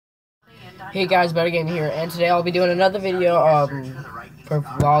Hey guys, BudderGamer here, and today I'll be doing another video for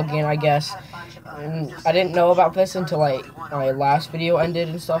vlogging, I guess. And I didn't know about this until like my last video ended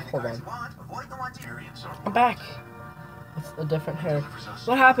and stuff. Hold on, I'm back with a different hair.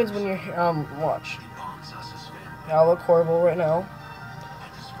 What happens when you're watch? I look horrible right now.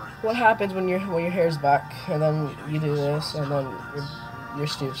 What happens when your hair's back and then you do this and then you're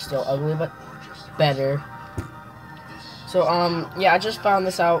still ugly but better? So yeah, I just found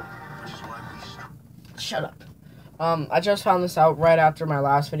this out. Shut up. I just found this out right after my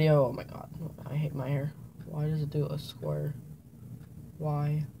last video. Oh my god, I hate my hair. Why does it do a square?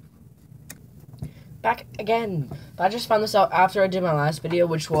 Why? Back again. I just found this out after I did my last video,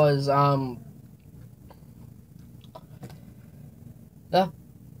 which was the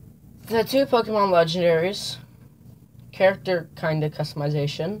two Pokemon legendaries, character kinda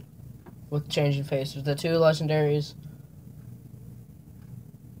customization with changing faces. The two legendaries.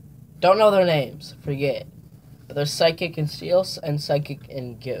 Don't know their names, forget. But they're Psychic and Steel and Psychic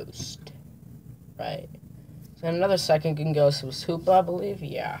and Ghost. Right. And another Psychic and Ghost was Hoopa, I believe?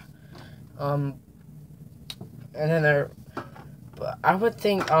 Yeah. And then I would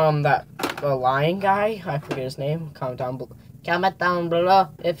think, that the lion guy, I forget his name, comment down below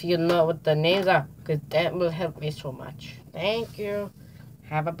if you know what the names are, because that will help me so much. Thank you.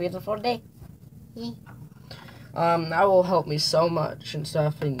 Have a beautiful day. That will help me so much and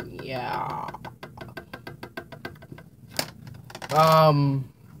stuff, and yeah.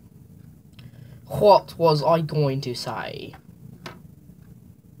 What was I going to say?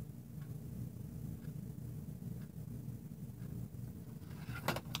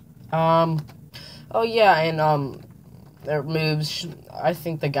 Oh yeah, and, their moves, I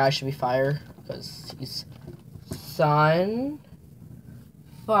think the guy should be fire, because he's sun,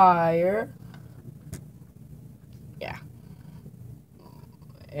 fire, yeah.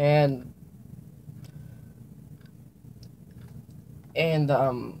 And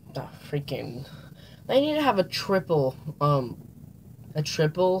the freaking, they need to have a triple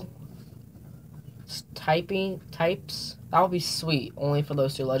types. That would be sweet, only for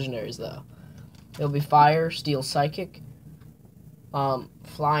those two legendaries though. It'll be fire, steel, psychic,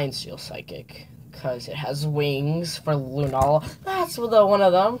 flying steel psychic, because it has wings for Lunala. That's the one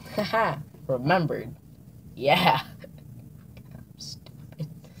of them. Haha, remembered. Yeah. Stupid.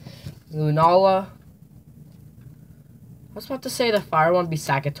 Lunala. I was about to say the fire one would be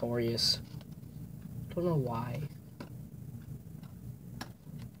Sagittarius. Don't know why.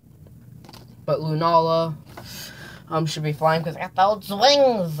 But Lunala should be flying because it got those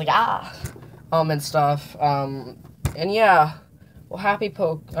wings, yeah. And stuff. And yeah. Well, happy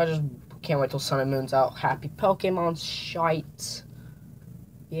I just can't wait till Sun and Moon's out. Happy Pokemon shite.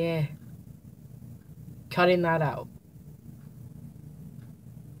 Yeah. Cutting that out.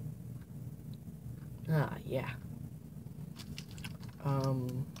 Ah, yeah.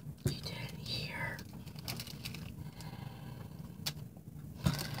 You didn't hear.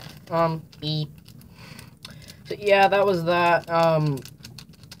 Beep. So, yeah, that was that,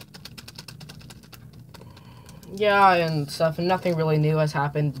 yeah, and stuff, and nothing really new has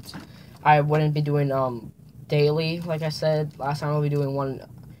happened. I wouldn't be doing, daily, like I said. Last time I'll be doing one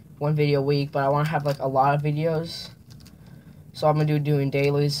video a week, but I want to have, like, a lot of videos. So I'm going to be doing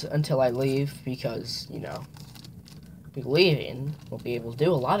dailies until I leave, because, you know, be leaving, we'll be able to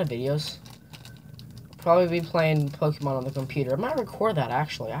do a lot of videos. Probably be playing Pokemon on the computer. I might record that,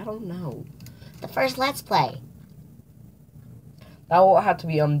 actually. I don't know. The first Let's Play. That will have to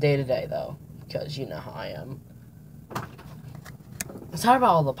be day-to-day, though, because you know how I am. Sorry about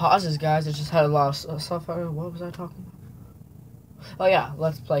all the pauses, guys. I just had a lot of stuff. What was I talking about? Oh, yeah,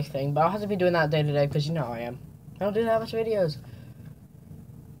 Let's Play thing. But I'll have to be doing that day-to-day, because you know how I am. I don't do that much videos.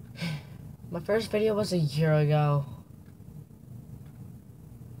 My first video was a year ago.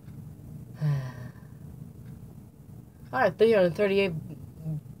 Alright, 338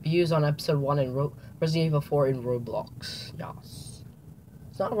 views on episode 1 in Resident Evil 4 in Roblox. Yes.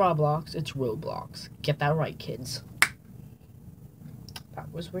 It's not Roblox, it's Roblox. Get that right, kids.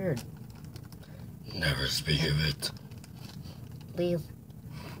 That was weird. Never speak of it. Please.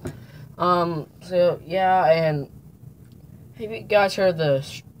 So, yeah, and have you guys heard the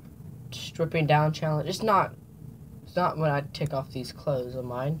stripping down challenge? It's not when I take off these clothes of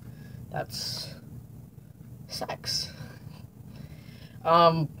mine. That's sex.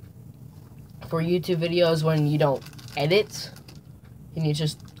 For YouTube videos, when you don't edit, and you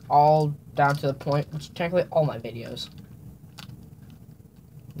just all down to the point, which technically all my videos.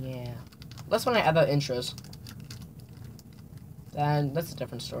 Yeah. That's when I add the intros. Then that's a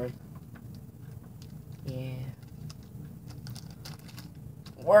different story. Yeah.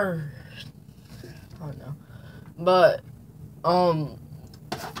 Word. I don't know. But,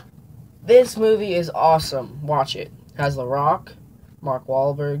 this movie is awesome. Watch it. It has The Rock, Mark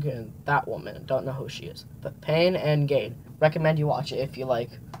Wahlberg, and that woman. Don't know who she is. But Pain and Gain. Recommend you watch it if you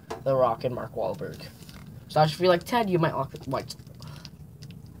like The Rock and Mark Wahlberg. So if you like Ted, you might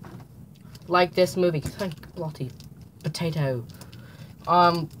like this movie. Thank bloody potato.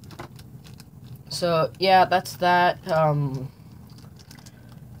 So yeah, that's that.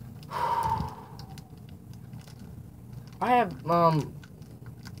 I have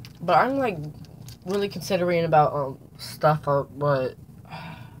but I'm like really considering about stuff but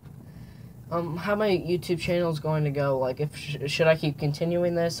how my YouTube channel is going to go. Like, if should I keep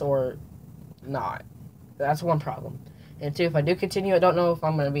continuing this or not? That's one problem. And two, if I do continue, I don't know if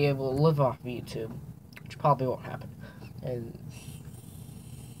I'm going to be able to live off of YouTube, which probably won't happen. And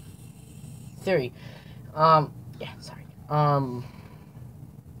three, yeah, sorry. I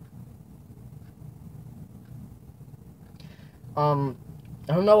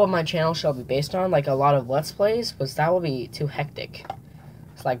don't know what my channel shall be based on, like a lot of Let's Plays, because that will be too hectic.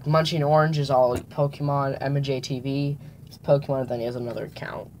 It's like Munching Orange is all Pokemon, Emma JTV is Pokemon, and then he has another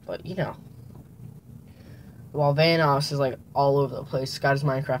account, but you know. While Vanos is like all over the place, Scotty's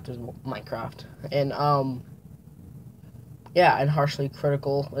Minecraft is Minecraft. And yeah, and Harshly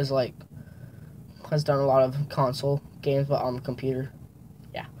Critical is like, has done a lot of console games, but on the computer.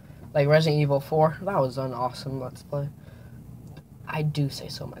 Yeah. Like Resident Evil 4, that was an awesome Let's Play. I do say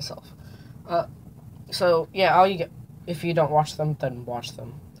so myself. So, yeah, all you get, if you don't watch them, then watch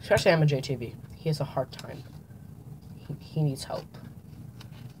them. Especially Emma JTV. He has a hard time. He needs help.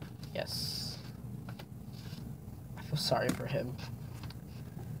 Yes. I feel sorry for him.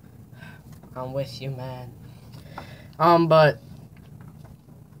 I'm with you, man. But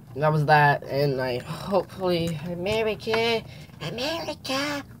that was that, and I hopefully America.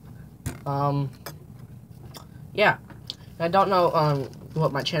 Yeah. I don't know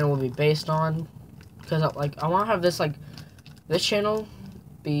what my channel will be based on, because I want to have this this channel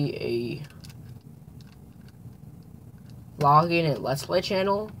be a vlogging and Let's Play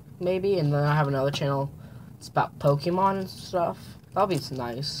channel maybe, and then I have another channel it's about Pokemon and stuff. That'll be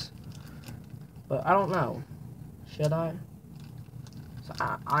nice, but I don't know. Should I? So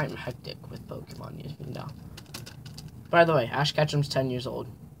I'm hectic with Pokemon, you know. By the way, Ash Ketchum's 10 years old.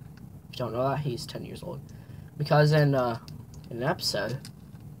 If you don't know that, he's 10 years old. Because in an episode,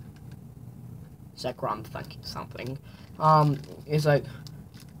 Zekrom thinking something, it's like,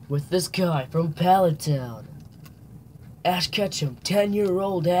 with this guy from Palatown, Ash Ketchum,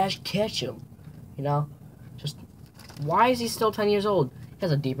 10-year-old Ash Ketchum, you know, just, why is he still 10 years old? He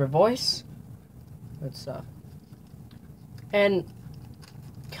has a deeper voice, and stuff. And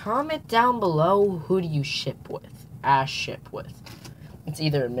comment down below, who do you ship with, Ash ship with? It's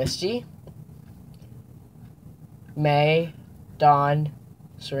either Misty, May, Dawn,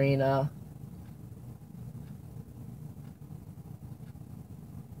 Serena.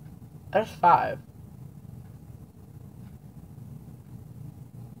 That's 5.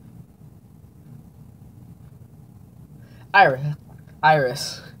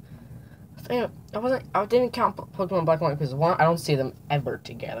 Iris. I didn't count Pokemon Black and White because one, I don't see them ever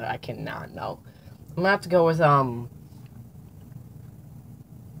together. I cannot know. I'm gonna have to go with Dawn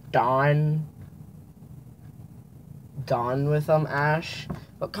with Ash.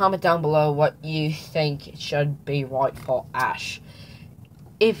 But comment down below what you think should be right for Ash.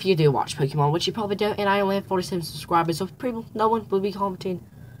 If you do watch Pokemon, which you probably don't, and I only have 47 subscribers, so probably no one will be commenting.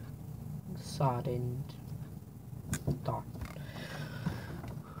 Sodden. Dawn.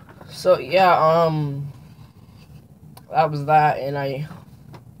 So yeah, that was that, and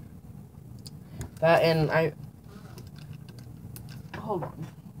hold on.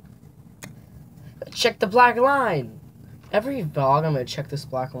 Check the black line. Every vlog, I'm gonna check this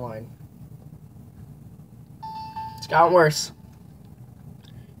black line. It's gotten worse.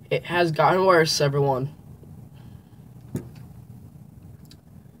 It has gotten worse, everyone. I'm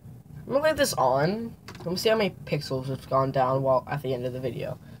gonna leave this on. Let me see how many pixels have gone down while at the end of the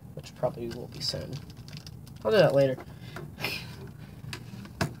video, which probably will be soon. I'll do that later.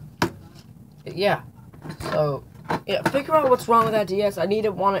 Yeah. So, yeah, figure out what's wrong with that DS. I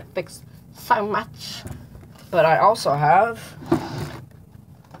want it fixed so much. But I also have,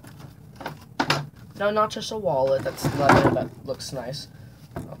 no, not just a wallet that's leather that looks nice.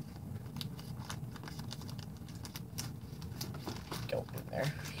 Go in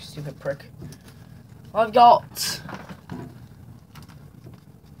there, you stupid prick. I've got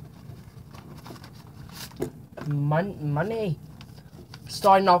money.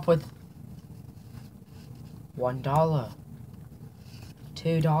 Starting off with $1,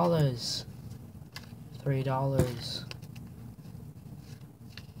 $2, $3,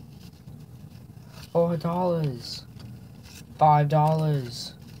 $4,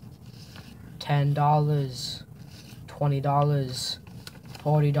 $5, $10, $20,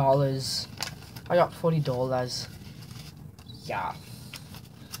 $40. I got $40. Yeah.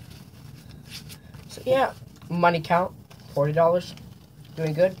 So yeah, money count, $40.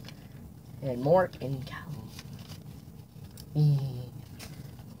 Doing good. And more income.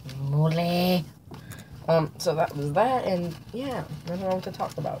 Mole. So that was that, and yeah, I don't know what to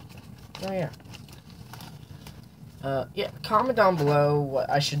talk about. Oh yeah. Yeah, comment down below what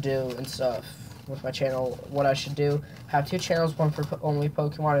I should do and stuff with my channel, what I should do. I have 2 channels, one for only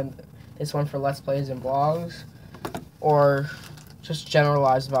Pokemon and this one for Let's Plays and vlogs. Or just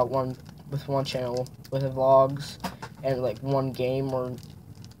generalize about one channel with vlogs and like one game or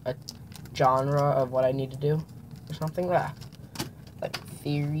a genre of what I need to do or something like that. Like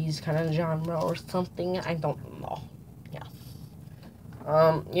theories kind of genre or something. I don't know. Yeah.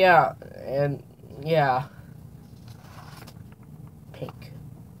 Yeah, and yeah. Pink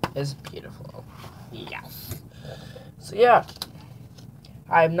is beautiful. Yes. So yeah.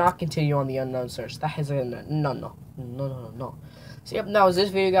 I am not continuing on the unknown search. That is a no. So yep, that was this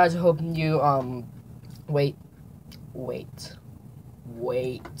video, guys. I hope you wait,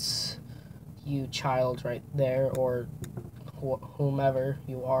 you child right there, or whomever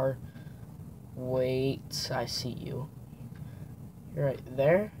you are. Wait, I see you. You're right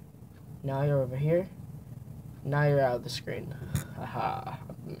there. Now you're over here. Now you're out of the screen. Haha,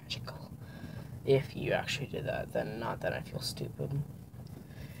 magical. If you actually did that, then not that I feel stupid.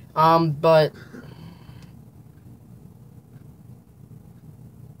 But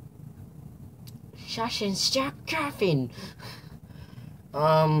shush and stop coughing.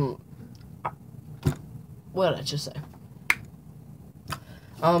 What did I just say?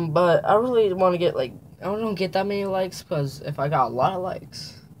 But I really want to get, like, I don't get that many likes, because if I got a lot of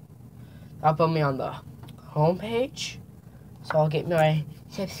likes, that'll put me on the homepage, so I'll get my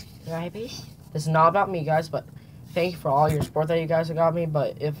subscribers. This is not about me, guys, but thank you for all your support that you guys have got me.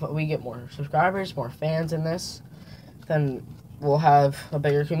 But if we get more subscribers, more fans in this, then we'll have a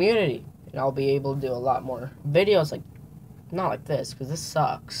bigger community, and I'll be able to do a lot more videos, like, not like this, because this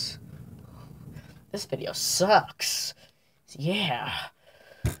sucks. This video sucks. Yeah.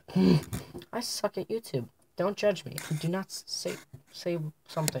 I suck at YouTube. Don't judge me. Do not say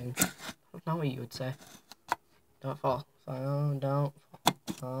something. I don't know what you would say. Don't fall. Don't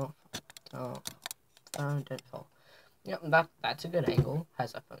fall. Don't fall. Yep, that's a good angle.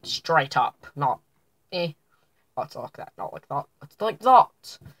 Has a phone straight up, not Let's like that, not like that. It's like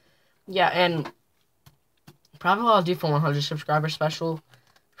that. Yeah, and probably what I'll do for 100 subscriber special,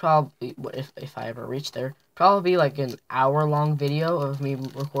 probably if I ever reach there, probably like an hour-long video of me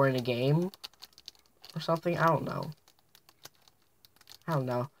recording a game or something. I don't know.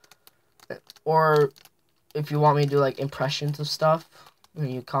 Or if you want me to do like impressions of stuff, then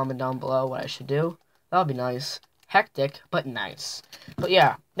you comment down below what I should do. That'll be nice. Hectic, but nice. But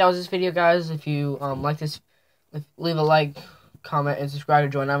yeah, that was this video, guys. If you like this, leave a like, comment, and subscribe to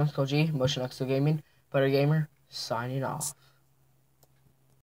join G, Motion Gaming, BudderGamer, signing off.